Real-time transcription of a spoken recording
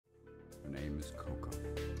is Coco.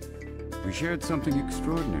 We shared something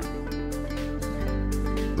extraordinary.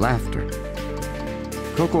 Laughter.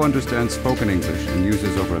 Coco understands spoken English and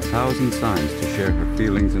uses over 1,000 signs to share her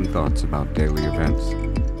feelings and thoughts about daily events,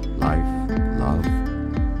 life, love,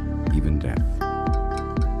 even death.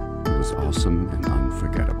 It was awesome and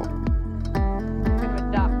unforgettable. I'm going to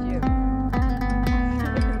adopt you.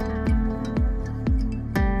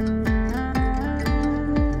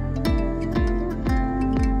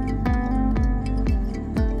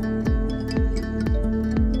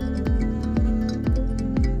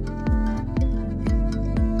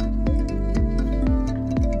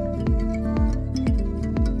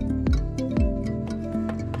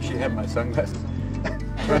 She had my sunglasses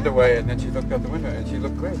turned away, and then she looked out the window, and she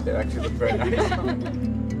looked great. They actually looked very nice.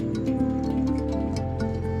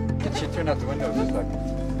 And she turned out the window just like.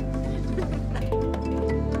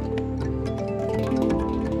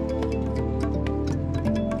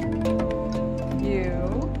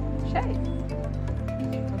 You, Shay.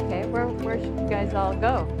 Okay, where should you guys all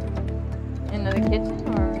go? Into the kitchen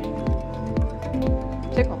or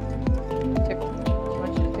tickle? Tickle. She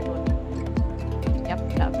wants you to tickle it. Yep,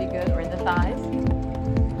 that'd be good. Or in the thighs.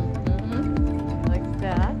 Like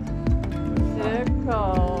that.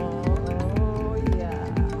 Tickle. Oh yeah.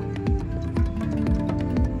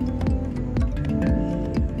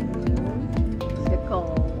 Tickle.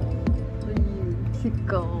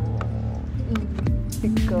 Tickle.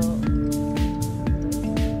 Tickle.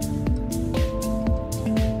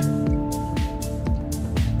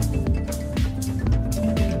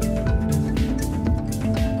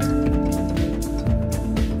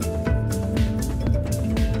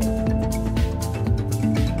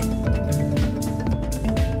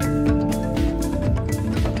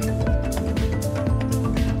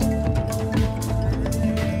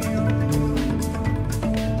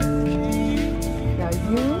 Now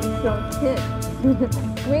you don't hit.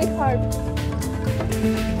 Sweetheart.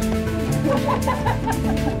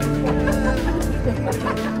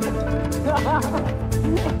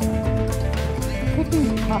 Kicking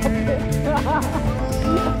pocket.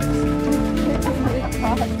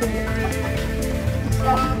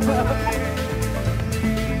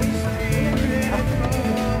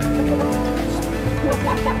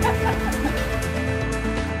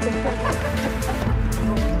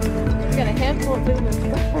 Got a handful of business.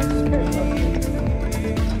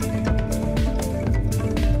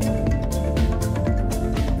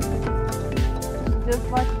 Just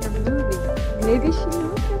watched a movie. Maybe she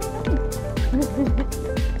knows her lines.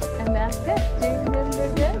 And that's it. James and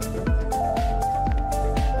they're dead.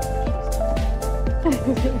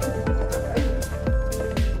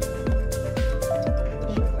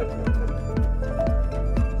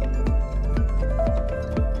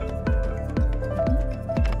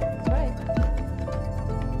 That's right.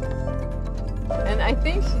 And I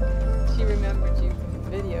think she remembered you from the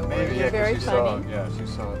video where Maybe, you're yeah, 'cause very she funny. saw, yeah, she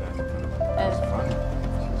saw that. It was funny.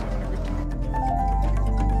 She's having a good time.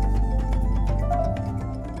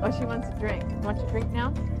 Oh, she wants a drink. Want your drink now?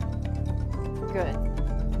 Good.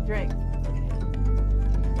 Drink.